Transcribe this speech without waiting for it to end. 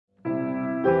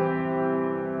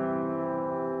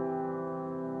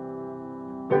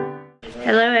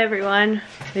everyone.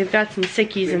 We've got some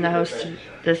sickies in the house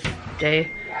this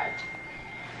day.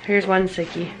 Here's one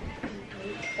sickie.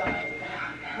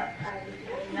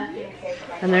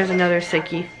 And there's another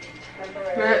sickie.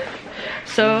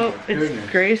 So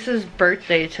it's Grace's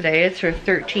birthday today. It's her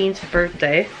 13th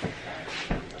birthday.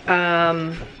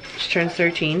 She turns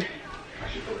 13.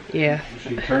 Yeah.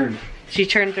 She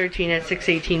turned 13 at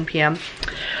 6:18 p.m.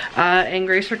 And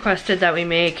Grace requested that we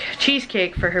make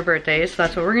cheesecake for her birthday, so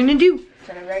that's what we're gonna do.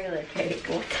 Instead of regular cake.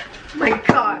 Oh my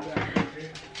god.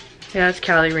 Yeah, that's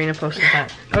Callie. Rena posted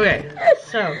that. Okay,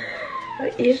 so.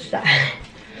 What is that?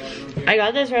 I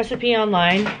got this recipe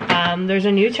online. There's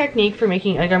a new technique for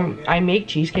making, like I make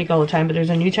cheesecake all the time, but there's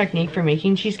a new technique for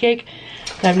making cheesecake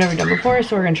that I've never done before,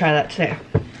 so we're gonna try that today.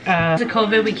 Because of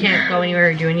COVID, we can't go anywhere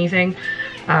or do anything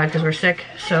because we're sick,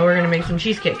 so we're gonna make some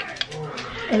cheesecake.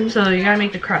 And so you gotta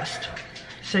make the crust.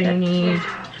 So you need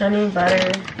honey,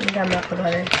 butter. You got melted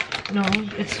butter. No,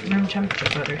 it's room temperature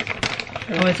butter.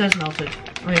 Oh, it says melted.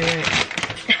 Wait.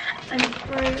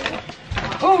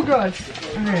 Oh god.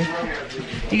 Okay.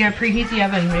 You gotta preheat the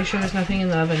oven. Make sure there's nothing in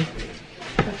the oven.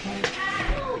 Okay.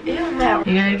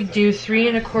 You gotta do 1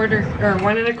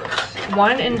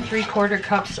 3/4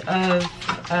 cups of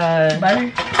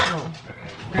butter? No,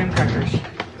 graham crackers.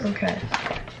 Okay.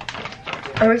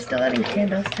 Are we still adding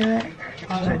candles to it?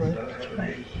 Possibly.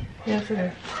 Yes, it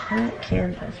is. I want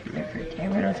candles for my birthday.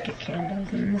 Everyone else get candles,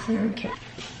 and this isn't cake.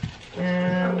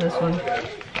 And this one.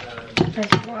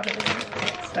 There's water.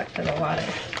 It's stuck to the water.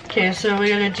 Okay, so we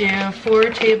gotta do 4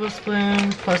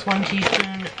 tablespoons plus 1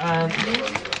 teaspoon of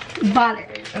butter.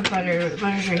 Butter's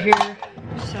right here.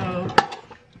 So.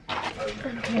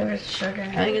 Okay, where's sugar?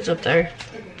 I think it's up there.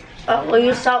 Oh, we'll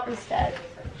use salt instead.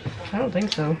 I don't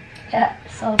think so. Yeah,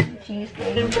 salt and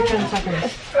cheesecake. In for 10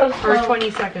 seconds. Or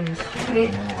 20 seconds.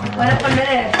 Wait, what if a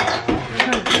minute?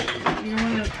 You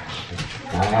don't want to.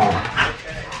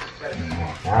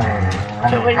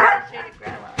 So what do you say to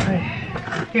grandma? Okay.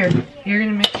 Here, you're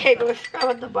gonna make. Okay, but let's start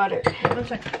with the butter. 1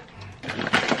 second.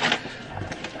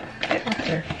 Okay, up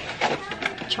there.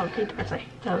 Chunky birthday.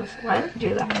 Those. What?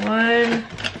 Do that. 1.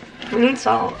 We need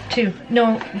salt. 2.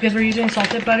 No, because we're using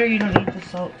salted butter, you don't need the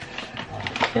salt.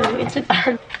 No, it's a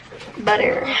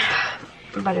butter.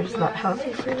 Butter's not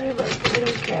healthy for me, but I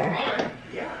don't care.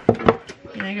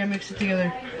 Now you gotta mix it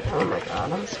together. Oh my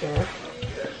god, I'm scared.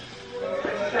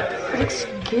 It looks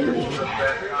gooey.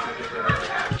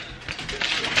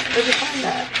 Where'd you find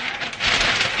that?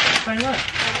 Find what?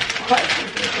 What?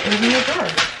 It was in the drawer.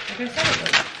 Like I said it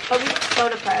was. Oh, we have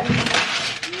soda press.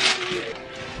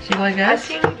 So you like that? I've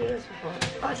seen you do this before.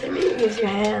 I said maybe use your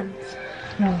hands.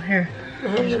 No, here. My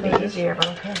hands would be easier, but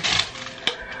okay.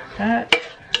 That.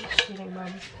 Cheating,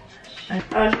 Mom. I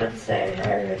was about to say, I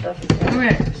already got the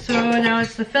Okay, so now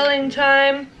it's the filling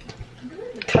time.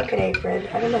 Tuck an apron.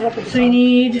 I don't know how to. So you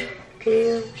need. Can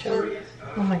you show me?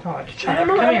 Oh my god. I don't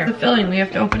know. Come here. The filling, we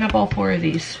have to open up all 4 of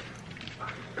these.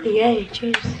 Yay,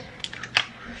 cheese.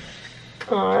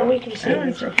 Oh, we can see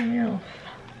it.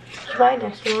 Try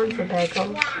next one for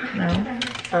bacon. No.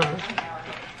 Oh.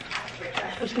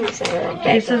 I was gonna say like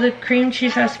Okay, so the cream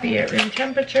cheese has to be at room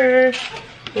temperature.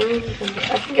 I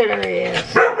can get it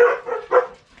yes.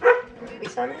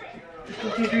 Grease on it?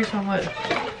 Okay, grease on what?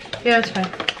 Yeah, it's fine. I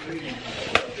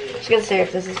was gonna say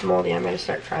if this is moldy, I'm gonna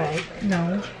start crying.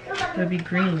 No, it would be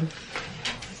green.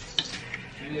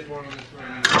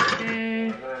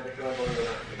 Okay.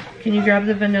 Can you grab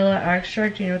the vanilla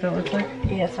extract? Do you know what that looks like?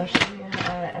 Yes, I'll show you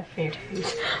a few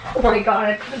times. Oh my god,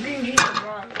 I put the green cheese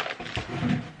wrong.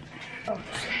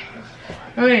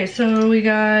 Okay, so we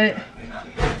got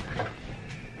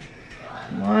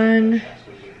 1.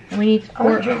 And we need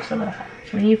 4. Drink some of that.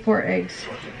 We need 4 eggs.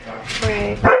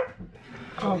 Right.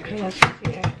 Okay, that's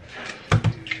easier.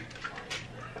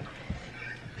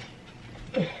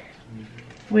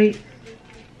 Wait.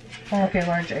 Okay,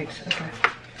 large eggs. Okay.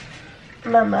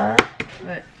 Mama.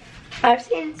 What? I've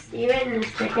seen Steven and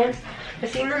his chickens. I've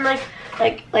seen them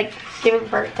like giving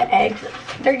birth to eggs.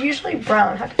 They're usually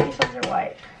brown. How come these ones are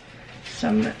white?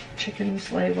 Some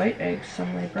chickens lay white eggs,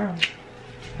 some lay brown.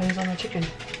 Depends on the chicken.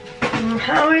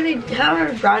 How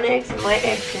are brown eggs and white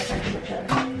eggs different from each other?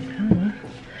 I don't know.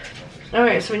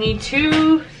 Alright, so we need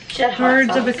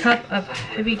 2/3 of a cup of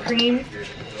heavy cream.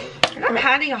 I'm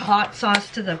adding a hot sauce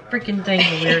to the freaking thing,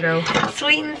 you weirdo.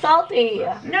 Sweet and salty.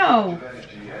 No.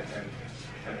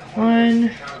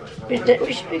 1.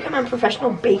 We should become a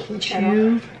professional baking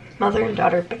channel. 2. Mother and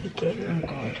daughter baking. Oh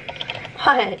god.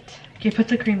 What? Okay, put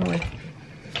the cream away.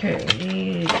 Okay, we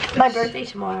need My birthday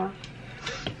tomorrow.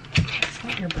 It's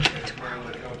not your birthday tomorrow.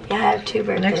 Yeah, I have 2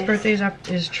 birthdays. Next birthday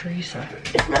is Teresa.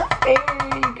 It's not fair.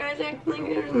 You guys act like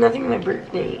there's nothing on my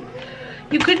birthday.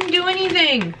 You couldn't do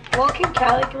anything. Well, can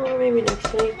Callie come over maybe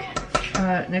next week?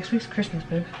 Next week's Christmas,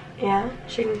 babe. Yeah,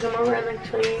 she can come over like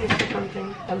 20 minutes or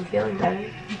something. I'm feeling better.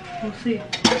 We'll see. I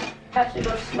have to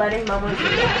go sledding, Mama.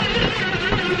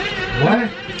 What?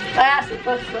 I asked to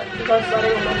go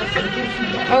sledding and Mama said do.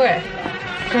 Okay.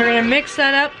 So we're gonna mix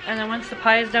that up, and then once the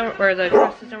pie is done, or the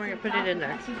crust is done, we're gonna put it in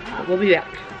there. We'll be back.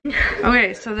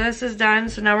 Okay, so this is done,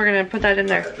 so now we're gonna put that in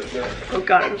there. Oh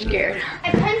God, I'm scared.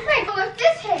 I can't lift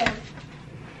this hand.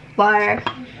 Liar.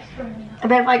 I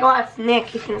bet if I go ask Nick,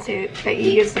 he can see that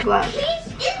you use the glove. He's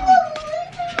in the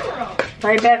living room.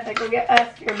 I bet if I go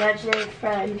ask your imaginary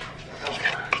friend.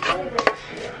 Oh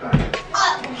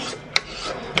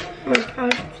my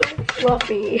gosh, it's so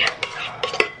fluffy.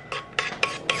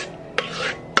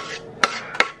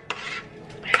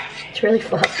 It's really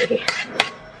fluffy.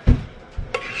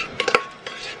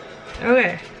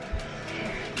 Okay.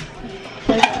 Oh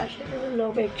my gosh, I didn't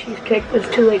know big cheesecake was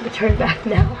too late to turn back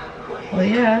now. Well,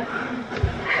 yeah.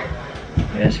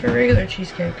 Just for regular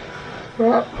cheesecake.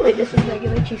 Well, wait, this is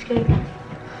regular cheesecake.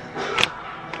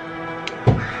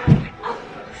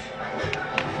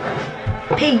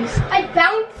 Peace. I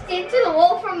bounced into the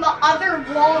wall from the other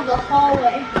wall of the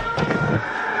hallway.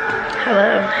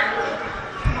 Hello.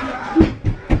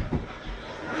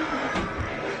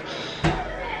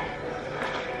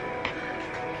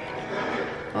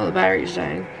 Oh, the battery's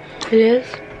dying. It is?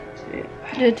 Yeah.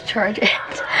 I need to charge it.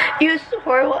 Use a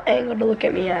horrible angle to look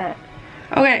at me at.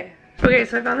 Okay. Okay,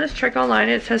 so I found this trick online.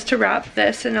 It says to wrap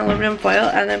this in aluminum foil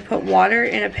and then put water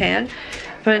in a pan,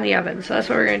 put it in the oven. So that's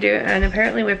what we're gonna do. And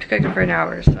apparently we have to cook it for an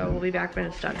hour. So we'll be back when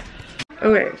it's done.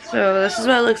 Okay, so this is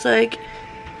what it looks like.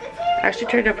 Actually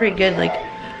turned out pretty good. Like,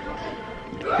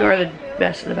 you're the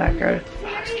best in the background.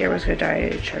 Oh, this camera's gonna die. I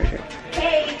need to charge it.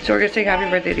 Hey. So we're gonna sing happy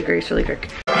birthday to Grace really quick.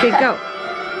 Okay, go.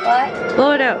 What?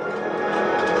 Blow it out.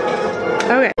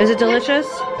 Okay, is it delicious?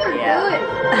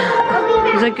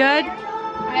 Yeah. Is it good?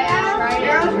 Yeah.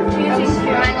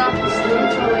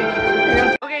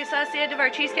 Okay, so that's the end of our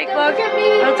cheesecake vlog.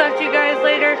 I'll talk to you guys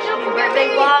later. Birthday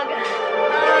vlog.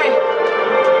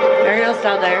 Ariel's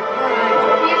down there.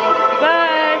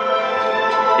 Bye.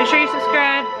 Make sure you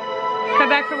subscribe. Come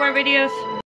back for more videos.